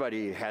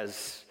 everybody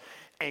has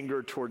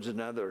anger towards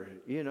another.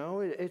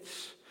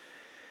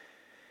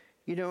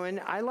 And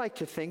I like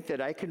to think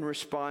that I can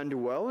respond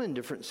well in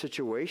different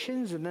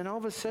situations, and then all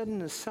of a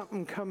sudden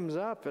something comes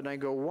up, and I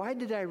go, why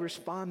did I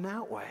respond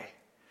that way?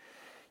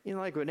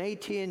 Like when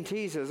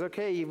AT&T says,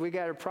 okay, we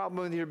got a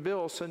problem with your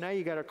bill, so now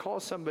you got to call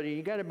somebody.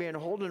 You got to be on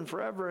hold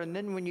forever, and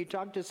then when you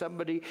talk to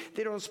somebody,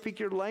 they don't speak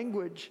your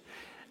language.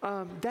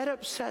 That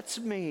upsets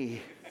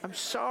me. I'm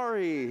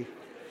sorry.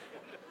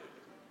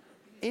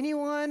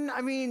 Anyone?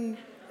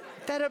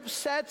 That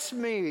upsets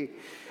me.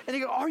 And they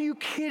go, are you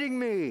kidding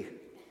me?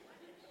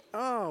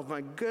 Oh,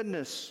 my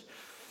goodness.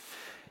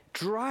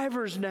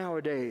 Drivers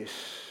nowadays.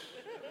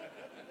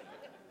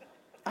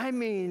 I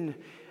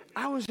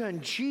was on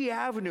G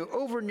Avenue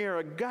over near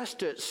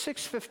Augusta at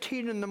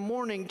 6:15 in the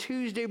morning,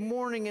 Tuesday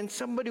morning, and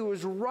somebody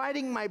was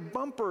riding my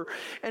bumper.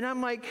 And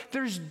I'm like,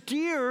 there's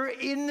deer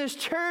in this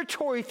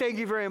territory, thank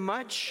you very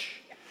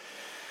much.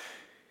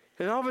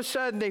 And all of a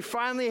sudden, they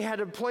finally had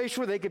a place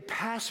where they could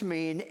pass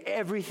me, and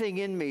everything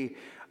in me.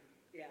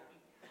 Yeah.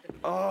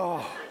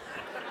 Oh.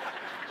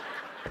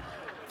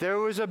 There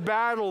was a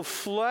battle,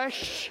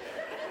 flesh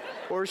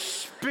or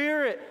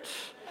spirit.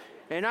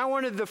 And I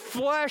wanted the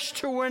flesh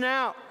to win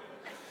out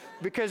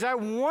because I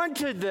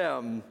wanted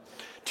them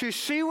to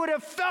see what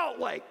it felt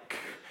like.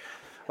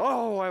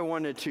 Oh, I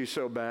wanted to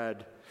so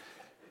bad.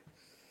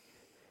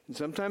 And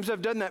sometimes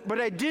I've done that,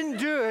 but I didn't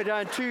do it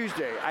on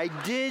Tuesday. I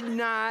did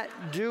not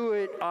do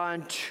it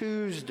on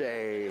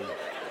Tuesday,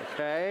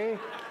 okay?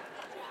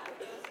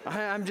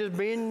 I'm just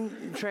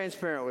being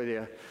transparent with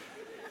you.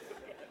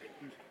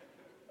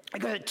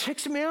 It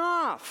ticks me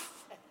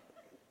off.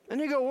 And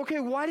they go,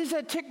 okay, why does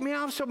that tick me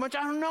off so much?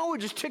 I don't know, it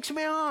just ticks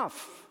me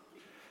off.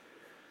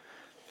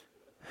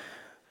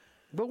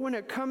 But when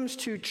it comes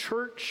to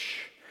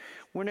church,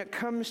 when it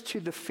comes to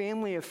the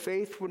family of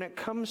faith, when it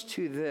comes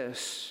to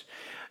this,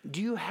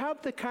 do you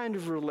have the kind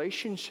of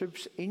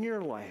relationships in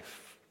your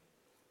life?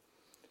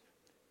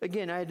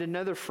 Again, I had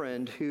another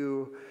friend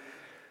who,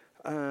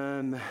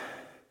 or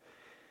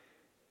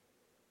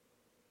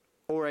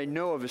I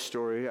know of a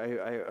story,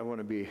 I want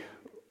to be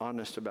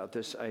honest about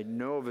this. I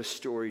know of a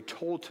story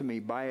told to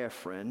me by a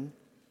friend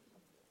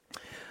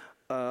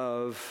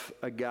of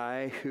a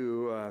guy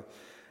who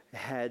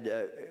had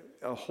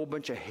a whole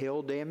bunch of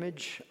hail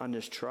damage on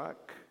his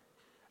truck.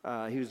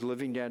 He was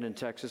living down in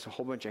Texas, a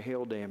whole bunch of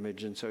hail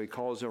damage, and so he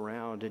calls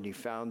around and he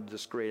found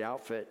this great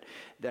outfit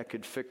that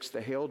could fix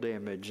the hail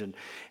damage. And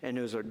it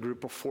was a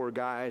group of 4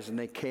 guys, and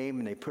they came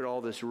and they put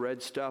all this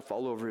red stuff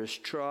all over his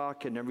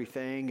truck and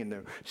everything, and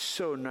they're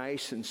so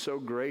nice and so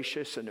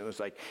gracious, and it was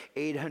like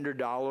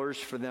 $800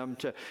 for them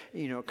to,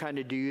 kind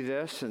of do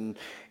this. And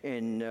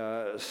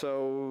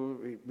so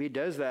he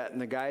does that,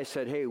 and the guy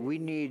said, hey, we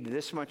need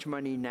this much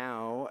money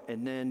now,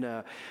 and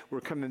then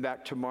we're coming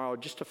back tomorrow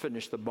just to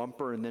finish the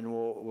bumper, and then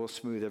we'll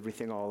smooth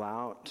everything all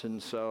out. And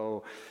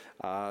so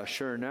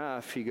sure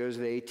enough, he goes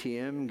to the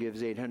ATM,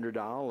 gives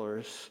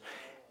 $800,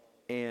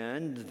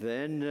 and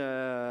then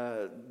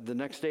the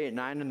next day at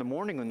 9 in the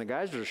morning when the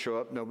guys are to show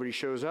up, nobody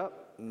shows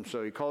up. And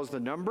so he calls the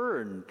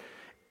number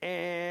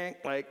and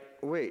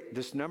wait,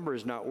 this number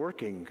is not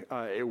working.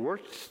 It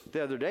worked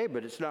the other day,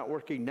 but it's not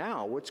working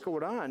now. What's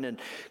going on? And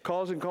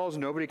calls,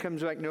 nobody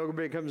comes back,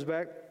 nobody comes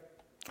back.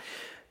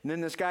 And then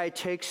this guy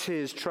takes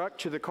his truck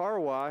to the car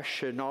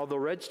wash, and all the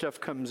red stuff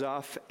comes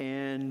off,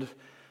 and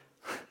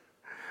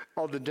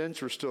all the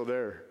dents were still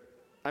there.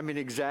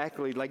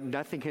 Exactly like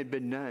nothing had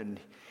been done.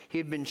 He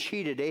had been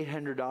cheated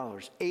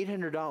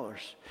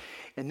 $800.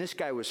 And this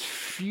guy was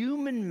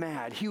fuming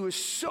mad. He was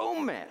so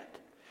mad.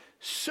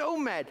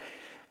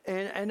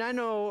 And I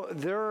know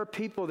there are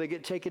people that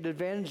get taken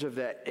advantage of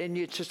that. And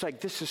it's just like,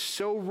 this is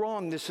so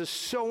wrong. This is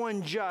so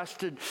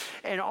unjust.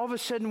 And all of a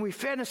sudden we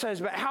fantasize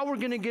about how we're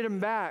going to get him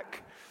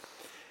back.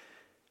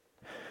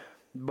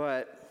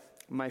 But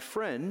my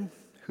friend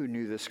who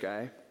knew this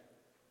guy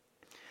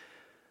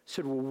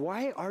said, well,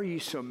 why are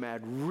you so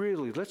mad?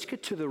 Really, let's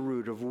get to the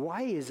root of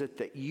why is it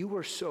that you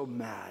are so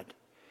mad?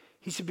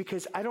 He said,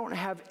 because I don't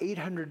have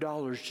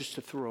 $800 just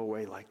to throw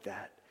away like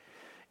that.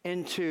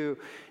 And to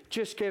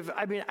just give,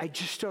 I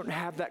just don't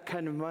have that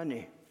kind of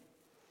money.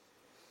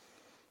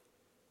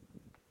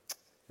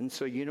 And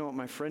so you know what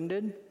my friend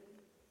did?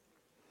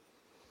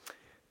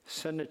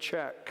 Send a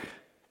check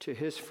to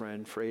his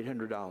friend for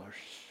 $800.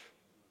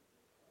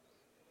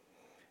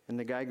 And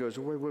the guy goes,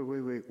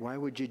 wait, why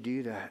would you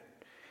do that?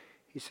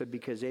 He said,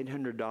 because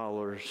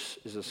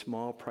 $800 is a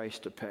small price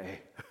to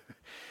pay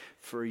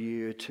for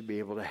you to be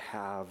able to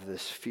have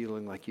this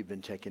feeling like you've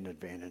been taken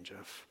advantage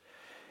of.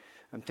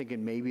 I'm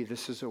thinking maybe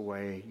this is a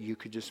way you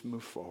could just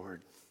move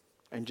forward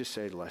and just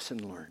say,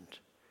 lesson learned.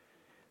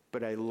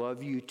 But I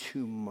love you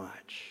too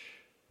much.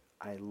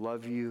 I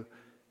love you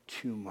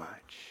too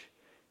much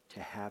to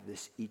have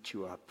this eat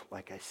you up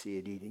like I see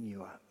it eating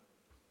you up.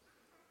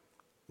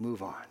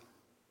 Move on.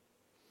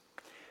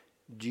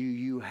 Do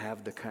you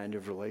have the kind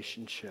of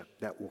relationship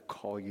that will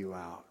call you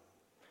out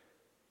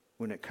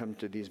when it comes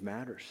to these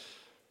matters?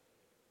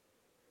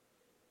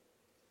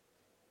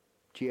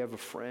 Do you have a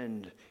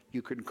friend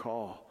you could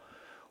call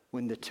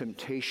when the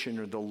temptation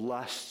or the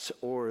lusts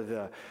or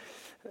the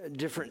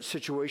different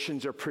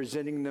situations are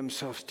presenting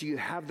themselves? Do you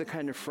have the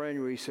kind of friend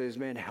where he says,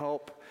 man,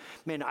 help.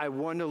 Man, I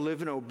want to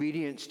live in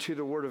obedience to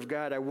the Word of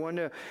God.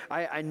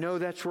 I know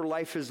that's where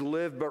life is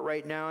lived, but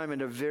right now I'm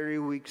in a very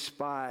weak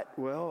spot.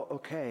 Well,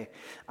 okay.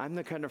 I'm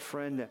the kind of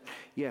friend that,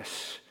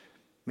 yes,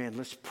 man,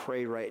 let's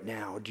pray right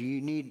now. Do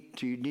you need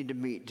to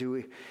meet?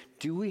 Do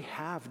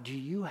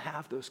you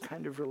have those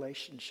kind of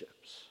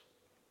relationships?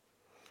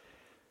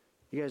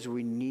 You guys,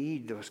 we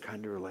need those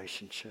kind of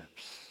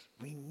relationships.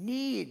 We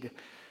need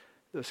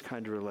those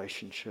kind of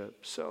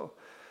relationships.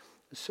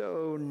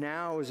 So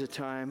now is a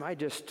time,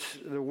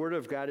 the Word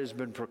of God has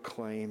been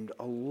proclaimed.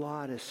 A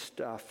lot of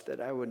stuff that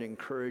I would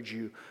encourage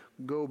you,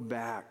 go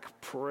back,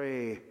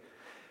 pray.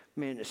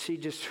 Man, see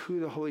just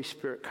who the Holy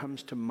Spirit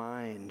comes to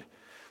mind.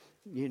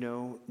 You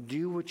know,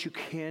 do what you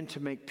can to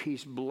make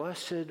peace.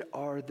 Blessed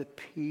are the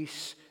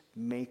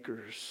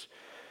peacemakers.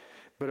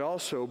 But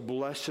also,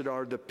 blessed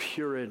are the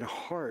pure in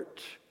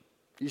heart.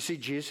 You see,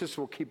 Jesus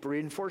will keep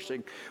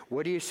reinforcing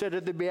what he said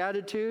of the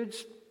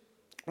Beatitudes.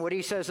 What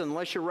he says,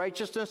 unless your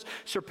righteousness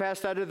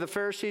surpass that of the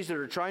Pharisees that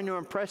are trying to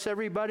impress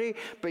everybody,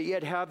 but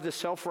yet have the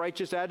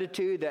self-righteous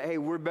attitude that, hey,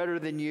 we're better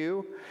than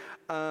you.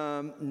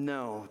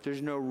 No,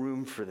 there's no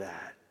room for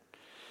that.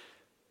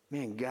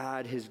 Man,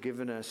 God has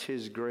given us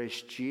his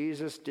grace.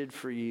 Jesus did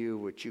for you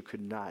what you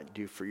could not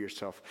do for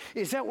yourself.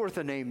 Is that worth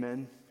an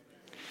amen?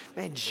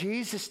 Man,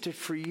 Jesus did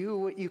for you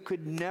what you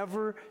could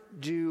never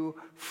do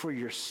for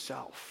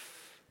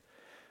yourself.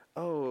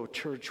 Oh,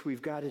 church,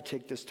 we've got to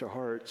take this to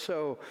heart.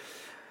 So,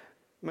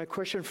 my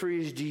question for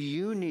you is, do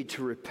you need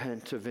to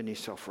repent of any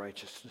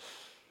self-righteousness?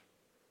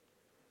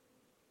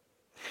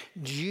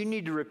 Do you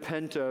need to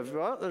repent of,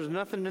 well, there's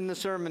nothing in the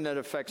sermon that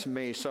affects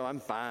me, so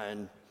I'm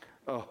fine.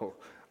 Oh,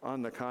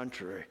 on the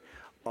contrary,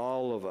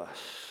 all of us,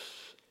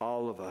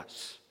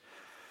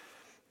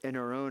 in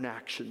our own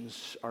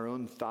actions, our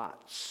own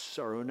thoughts,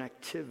 our own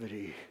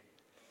activity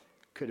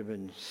could have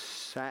been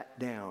sat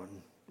down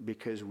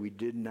because we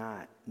did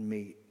not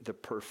meet the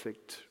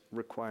perfect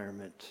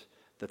requirement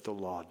that the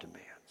law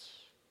demands.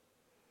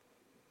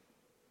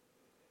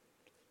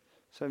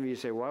 Some of you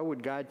say, why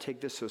would God take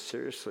this so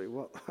seriously?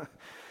 Well,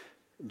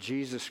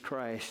 Jesus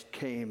Christ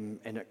came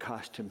and it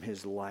cost him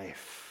his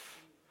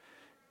life.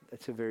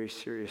 That's a very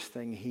serious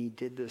thing. He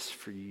did this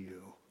for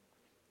you.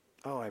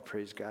 Oh, I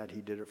praise God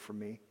he did it for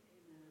me.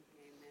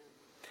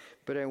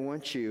 But I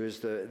want you, as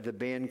the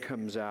band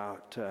comes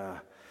out,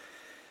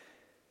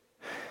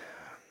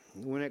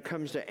 when it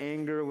comes to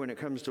anger, when it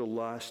comes to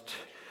lust,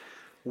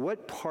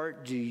 what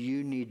part do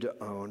you need to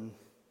own?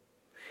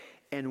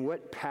 And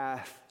what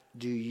path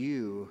do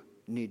you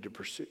need to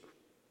pursue?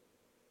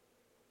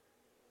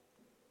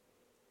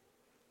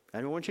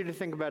 I don't want you to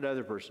think about the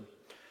other person.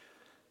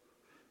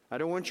 I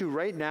don't want you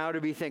right now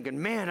to be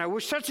thinking, man, I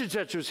wish such and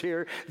such was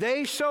here.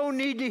 They so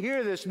need to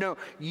hear this. No,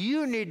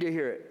 you need to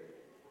hear it.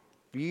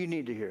 You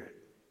need to hear it.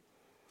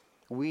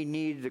 We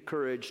need the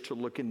courage to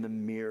look in the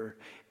mirror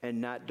and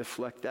not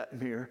deflect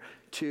that mirror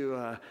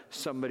to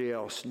somebody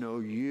else. No,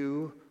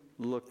 you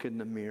look in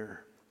the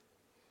mirror.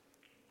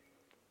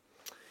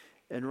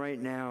 And right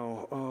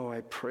now,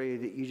 I pray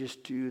that you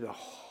just do the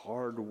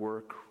hard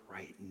work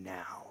right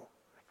now,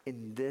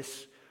 in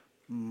this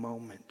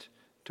moment.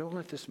 Don't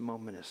let this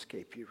moment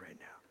escape you right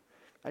now.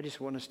 I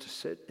just want us to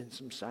sit in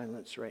some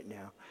silence right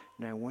now,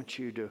 and I want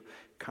you to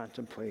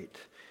contemplate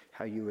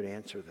how you would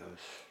answer those.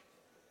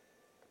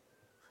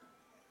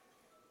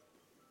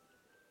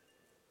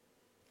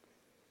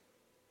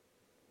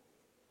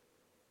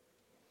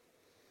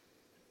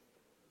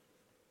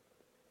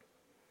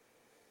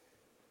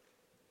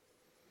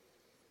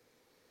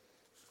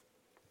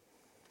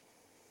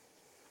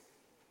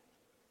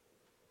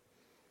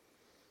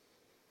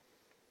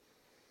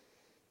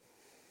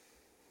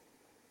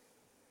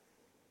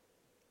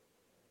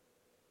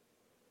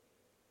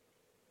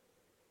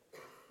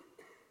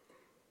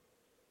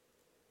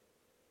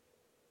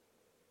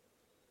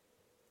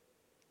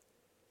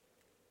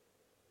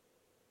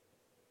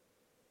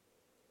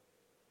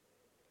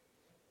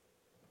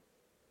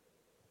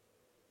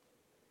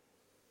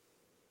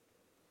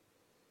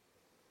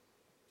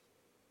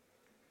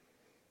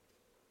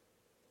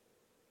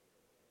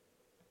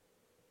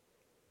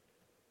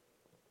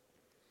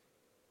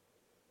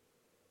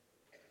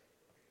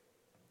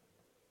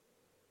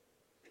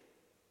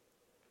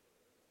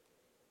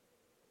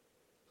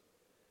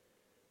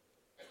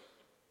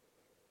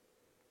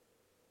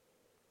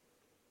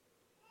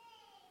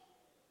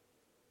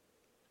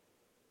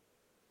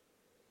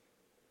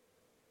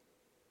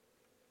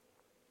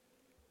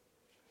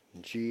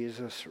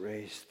 Jesus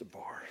raised the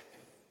bar.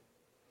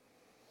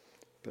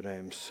 But I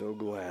am so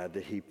glad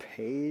that he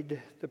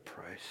paid the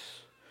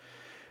price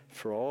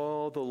for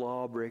all the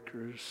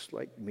lawbreakers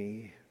like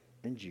me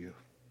and you,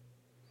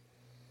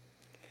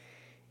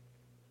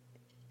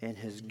 and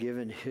has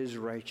given his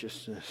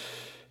righteousness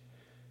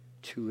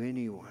to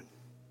anyone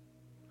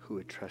who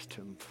would trust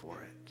him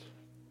for it.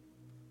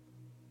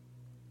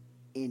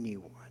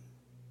 Anyone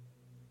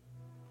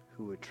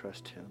who would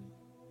trust him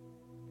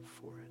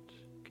for it.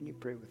 Can you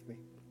pray with me?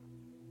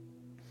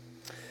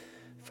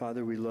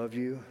 Father, we love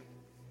you,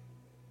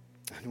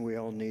 and we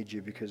all need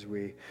you because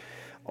we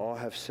all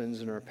have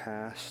sins in our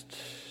past,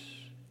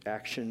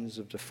 actions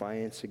of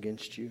defiance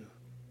against you.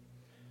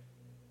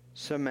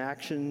 Some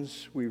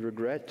actions we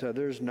regret,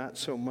 others not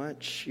so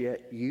much,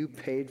 yet you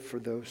paid for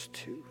those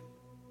too.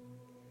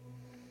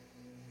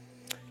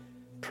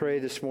 Pray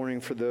this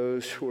morning for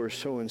those who are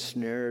so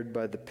ensnared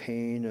by the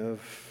pain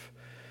of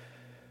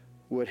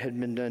what had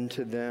been done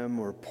to them,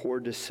 or poor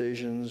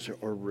decisions,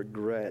 or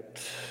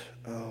regret.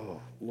 Oh,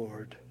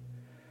 Lord,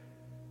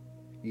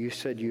 you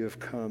said you have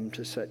come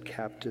to set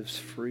captives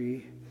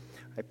free.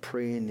 I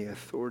pray in the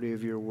authority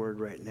of your word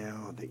right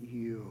now that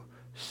you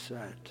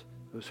set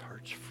those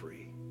hearts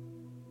free.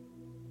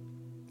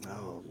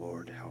 Oh,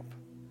 Lord, help.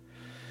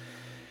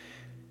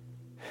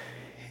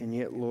 And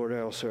yet, Lord,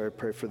 I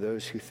pray for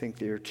those who think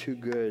they are too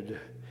good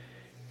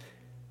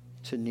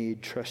to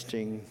need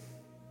trusting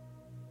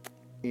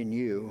in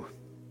you,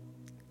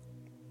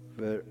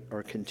 but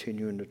are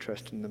continuing to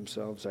trust in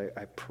themselves.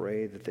 I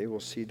pray that they will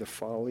see the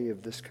folly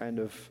of this kind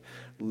of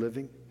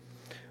living.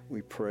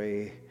 We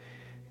pray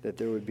that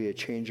there would be a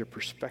change of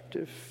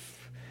perspective,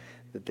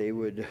 that they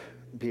would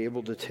be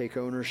able to take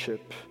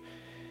ownership,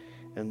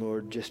 and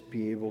Lord, just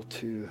be able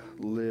to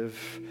live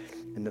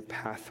in the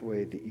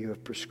pathway that you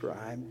have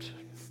prescribed,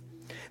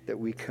 that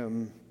we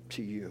come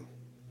to you.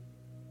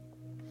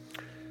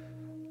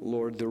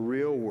 Lord, the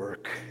real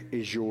work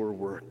is your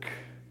work.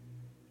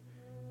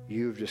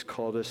 You've just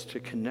called us to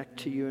connect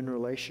to you in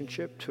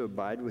relationship, to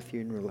abide with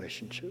you in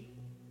relationship.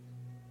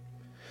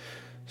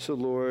 So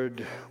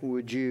Lord,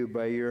 would you,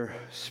 by your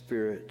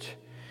Spirit,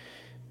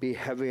 be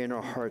heavy in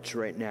our hearts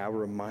right now,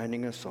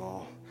 reminding us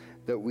all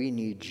that we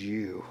need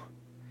you,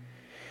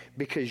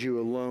 because you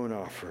alone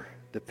offer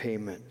the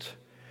payment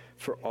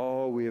for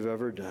all we have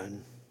ever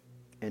done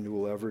and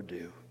will ever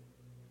do.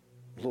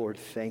 Lord,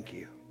 thank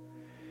you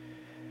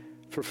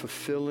for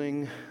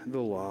fulfilling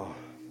the law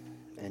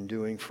and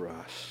doing for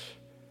us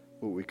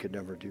what we could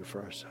never do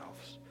for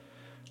ourselves.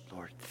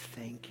 Lord,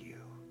 thank you.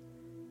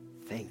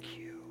 Thank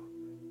you.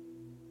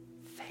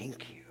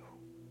 Thank you.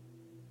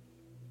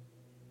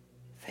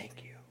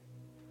 Thank you.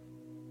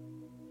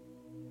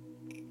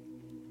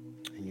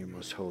 In your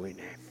most holy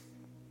name.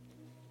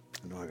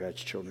 And all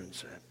God's children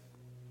said,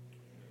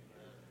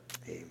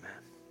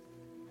 amen.